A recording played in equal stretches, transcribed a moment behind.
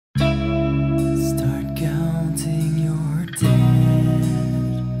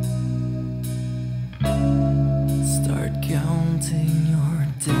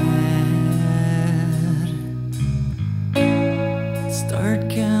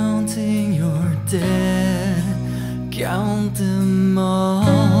count them all,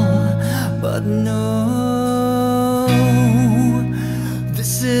 but no,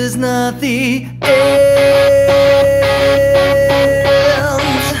 this is not the end.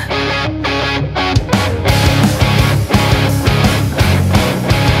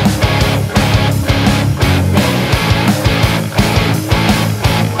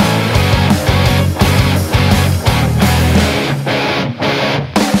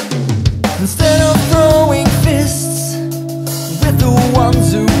 Instead of throwing fists with the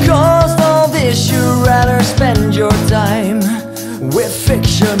ones who caused all this, you'd rather spend your time with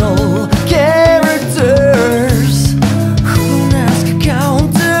fictional characters who don't ask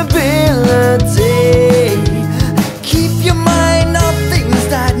accountability. Keep your mind on things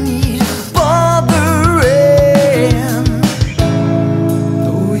that need bothering,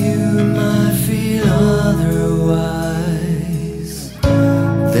 though you might feel otherwise.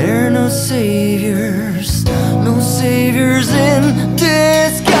 There are no saviors, no saviors in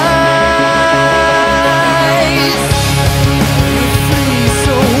disguise. You flee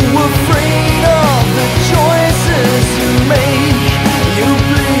so afraid of the choices you make. You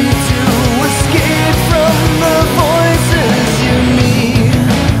bleed to escape from the voices you need.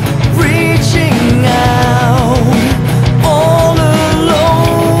 Reaching out all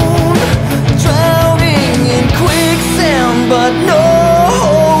alone, drowning in quicksand, but no,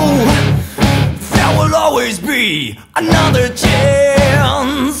 always be another chance.